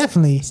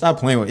 definitely. Stop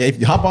playing with. If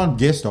you hop on,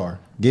 get star.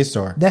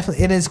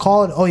 Definitely. It is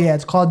called. Oh yeah,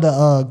 it's called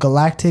the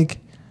Galactic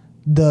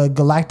the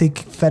Galactic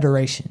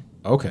Federation.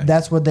 Okay.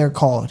 That's what they're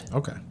called.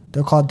 Okay.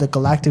 They're called the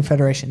Galactic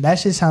Federation. That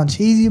shit sounds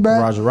cheesy, bro.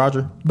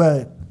 Roger.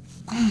 But,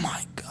 oh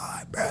my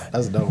God, bro.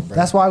 That's dope, bro.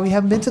 That's why we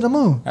haven't been to the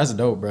moon. That's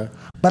dope, bro.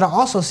 But I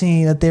also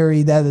seen a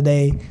theory the other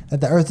day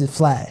that the Earth is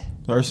flat.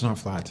 The Earth's not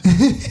flat.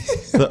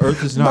 The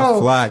Earth is not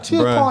flat, she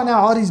was bro. pouring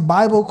out all these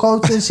Bible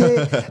quotes and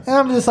shit. And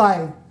I'm just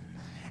like,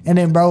 and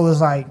then bro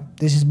was like,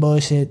 this is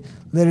bullshit.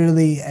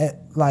 Literally,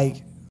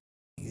 like,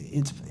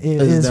 it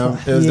is dumb.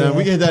 flat. It was dumb.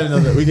 We get that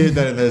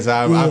another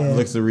time. Yeah. I've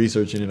looked at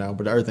researching it out,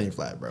 but the Earth ain't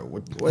flat, bro.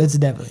 What? It's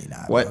definitely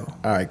not, What? bro.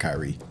 All right,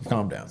 Kyrie,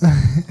 calm down.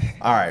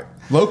 All right,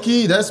 low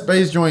key, that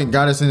space joint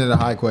got us into the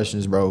high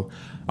questions, bro.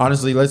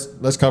 Honestly,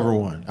 let's cover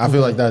one. I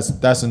feel like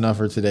that's enough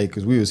for today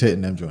because we was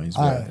hitting them joints.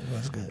 All Bro. right,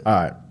 that's good. All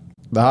right,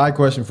 the high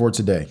question for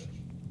today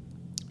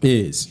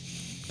is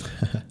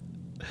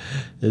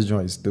this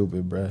joint's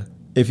stupid, bro.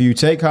 If you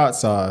take hot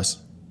sauce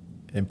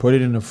and put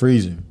it in the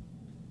freezer,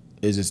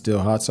 is it still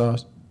hot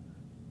sauce?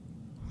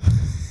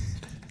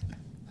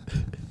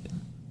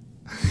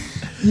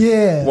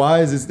 Yeah.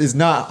 Why is it? It's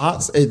not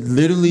hot. It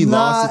literally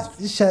lost.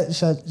 Its, Shut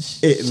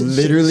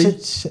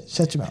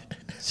your mouth.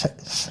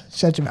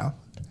 Shut your mouth.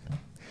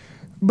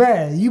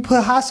 Bruh, you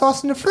put hot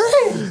sauce in the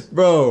fridge.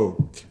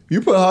 Bro,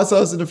 you put hot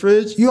sauce in the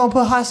fridge? You don't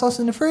put hot sauce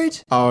in the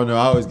fridge? I don't know.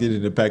 I always get it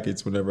in the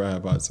packets whenever I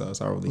have hot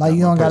sauce. I don't really Like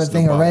you don't got a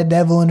thing of Red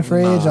Devil in the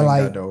fridge, I or ain't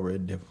like got no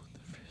Red Devil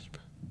in the fridge,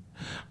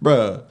 bro.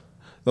 Bruh,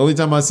 the only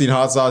time I seen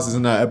hot sauce is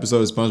in that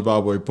episode of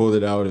SpongeBob where he pulled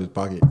it out of his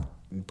pocket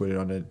and put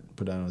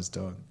that on his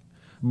tongue.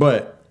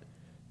 But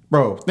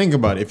bro, think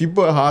about it. If you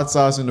put hot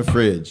sauce in the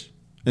fridge,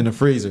 in the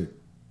freezer,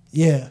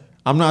 yeah.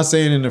 I'm not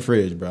saying in the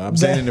fridge, bro. I'm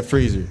saying in the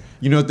freezer.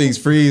 You know things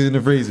freeze in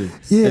the freezer.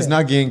 Yeah. It's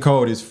not getting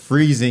cold. It's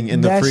freezing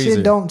in the freezer. That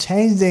shit don't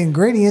change the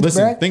ingredients,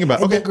 Listen, bruh. think about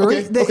it.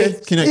 Okay.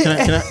 Can I say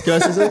something? Can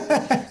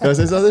I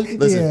say something?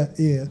 Listen.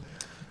 Yeah.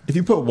 If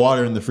you put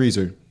water in the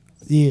freezer,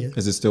 Yeah.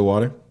 is it still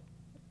water?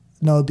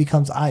 No, it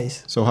becomes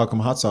ice. So how come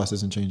hot sauce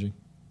isn't changing?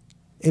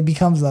 It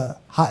becomes a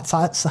hot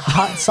saucicle. A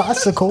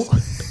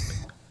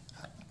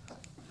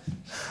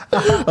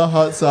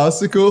hot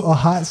saucicle? A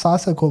hot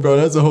saucicle. Bro,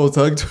 that's a whole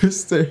tongue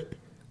twister.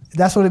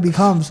 That's what it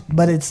becomes,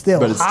 but it's still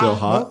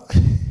hot.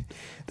 bro.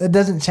 That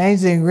doesn't change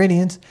the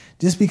ingredients.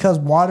 Just because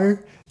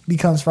water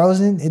becomes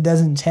frozen, it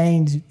doesn't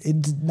change.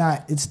 It's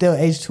still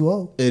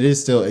H2O. It is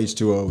still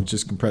H2O, which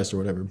is compressed or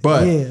whatever.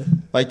 But Yeah.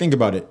 like, think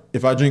about it.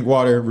 If I drink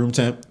water, room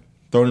temp,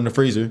 throw it in the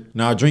freezer,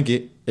 now I drink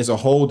it, it's a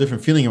whole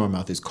different feeling in my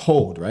mouth. It's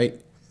cold,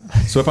 right?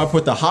 So if I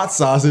put the hot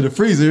sauce in the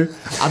freezer,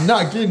 I'm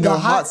not getting no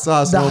hot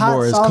sauce no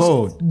more. It's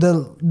cold.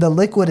 The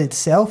liquid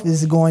itself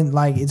is going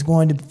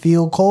to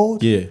feel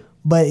cold. Yeah.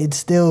 But it's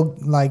still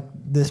like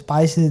the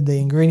spices, the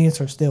ingredients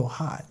are still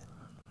hot.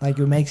 Like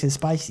it makes it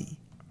spicy.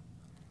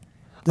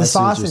 The I see what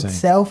sauce you're saying.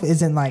 itself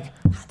isn't like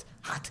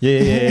hot.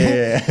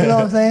 Yeah. You know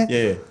what I'm saying?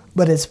 Yeah.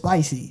 But it's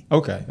spicy.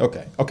 Okay.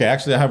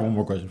 Actually, I have one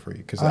more question for you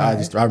because I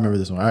remember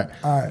this one.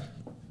 All right.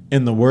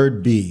 In the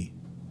word bee,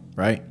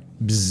 right?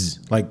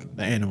 Bzz, like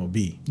the animal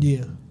bee.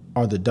 Yeah.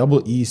 Are the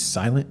double E's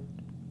silent?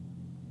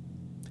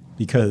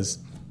 Because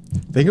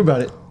think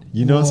about it.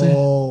 You know what I'm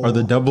saying? Are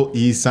the double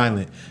E's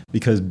silent?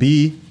 Because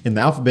B in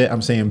the alphabet,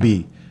 I'm saying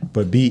B,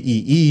 but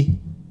B,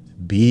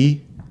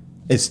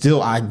 it's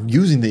still I'm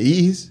using the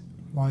E's.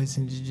 Why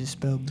isn't it just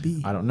spelled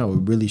B? I don't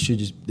know. It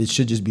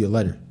should just be a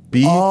letter.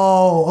 B.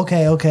 Oh,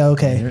 okay.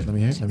 Let me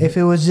hear it. If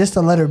it was just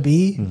a letter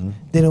B,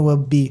 then it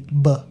would be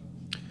B.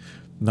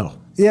 No.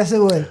 Yes, it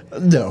would.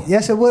 No.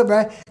 Yes, it would,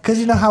 right? Because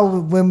you know how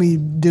when we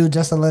do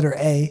just a letter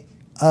A,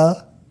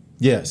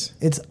 Yes.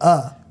 it's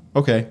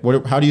Okay.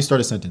 How do you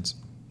start a sentence?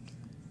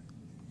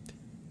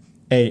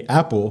 A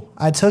apple.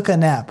 I took a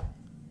nap.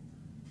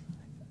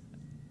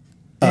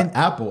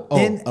 Apple. Oh,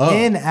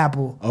 in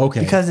apple.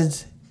 Okay.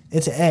 Because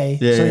it's A,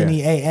 Yeah, so yeah. you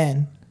need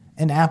A-N,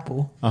 an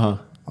apple. Uh-huh.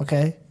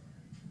 Okay.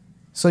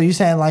 So you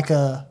saying like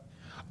a...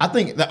 I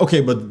think that,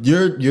 okay, but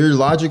your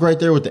logic right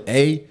there with the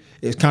A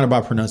is kind of by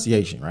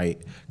pronunciation,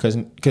 right?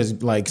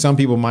 Because like some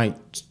people might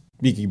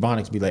speak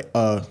Ebonics, be like,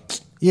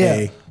 Yeah.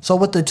 A. So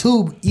what the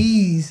two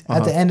E's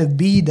at the end of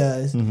B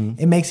does,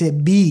 it makes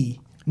it B,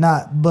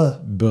 not B.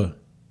 B.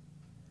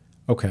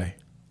 Okay.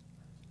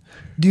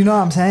 Do you know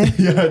what I'm saying?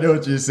 Yeah, I know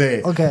what you're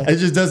saying. Okay. It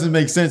just doesn't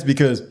make sense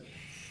because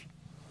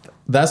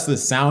that's the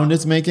sound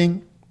it's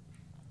making.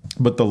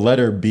 But the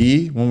letter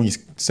B, when we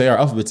say our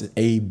alphabets, it's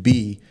A,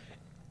 B.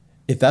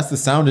 If that's the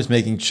sound it's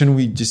making, shouldn't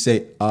we just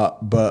say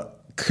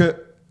but k,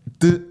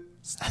 d, g?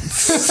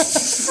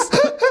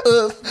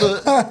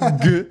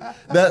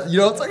 That, you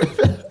know what I'm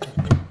talking about?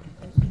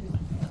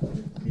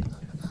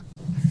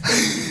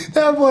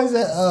 That boy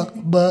said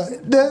but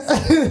that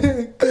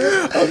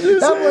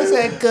boy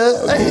said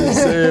good. I'm just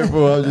saying,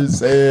 bro. I'm just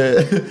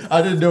saying.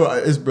 I didn't know.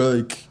 It's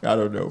really, I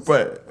don't know.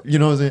 But, you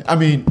know what I'm saying? I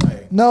mean,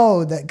 like,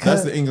 No,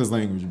 that's the English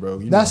language, bro.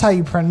 You that's know. how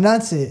you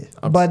pronounce it.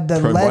 But the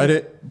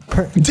letter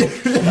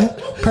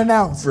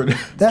pronounce.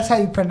 That's how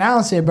you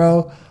pronounce it,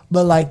 bro.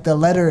 But like the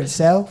letter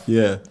itself,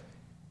 Yeah.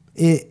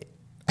 it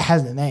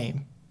has a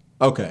name.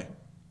 Okay.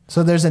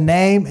 So there's a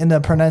name and the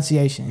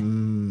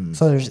pronunciation.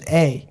 So there's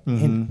A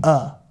and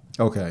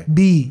Okay.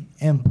 B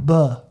and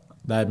B.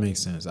 That makes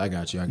sense. I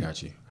got you.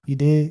 You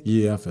did?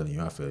 Yeah, I feel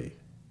you.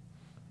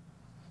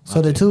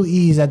 So the two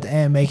E's at the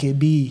end make it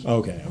B.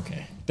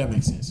 Okay. That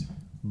makes sense.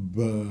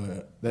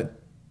 But that.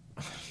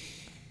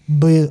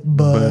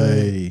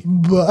 Baby.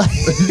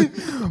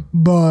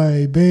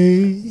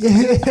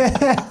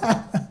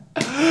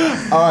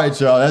 All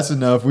right, y'all. That's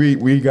enough.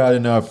 We got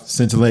enough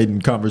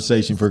scintillating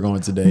conversation for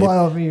going today. Boy,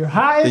 over here.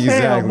 High as hell,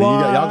 Exactly. boy.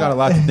 Y'all got a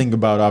lot to think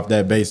about off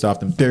that, based off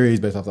them theories,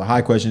 based off the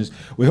high questions.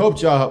 We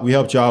helped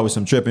y'all with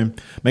some tripping.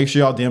 Make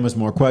sure y'all DM us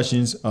more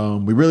questions.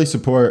 We really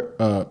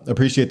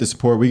appreciate the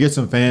support. We get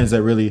some fans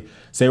that really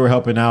say we're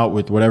helping out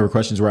with whatever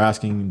questions we're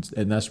asking,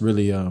 and that's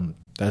really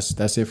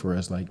that's it for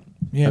us. Like,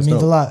 Yeah, it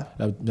means a lot.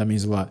 That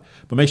means a lot.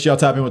 But make sure y'all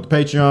tap in with the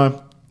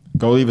Patreon.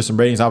 Go leave us some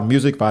ratings, Apple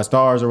Music, 5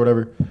 stars or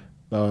whatever.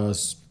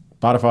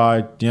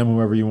 Spotify, DM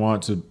whoever you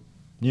want to,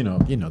 you know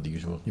the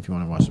usual. If you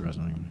want to watch the rest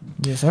of it.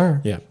 Yes, sir.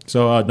 Yeah.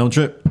 So don't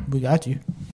trip. We got you.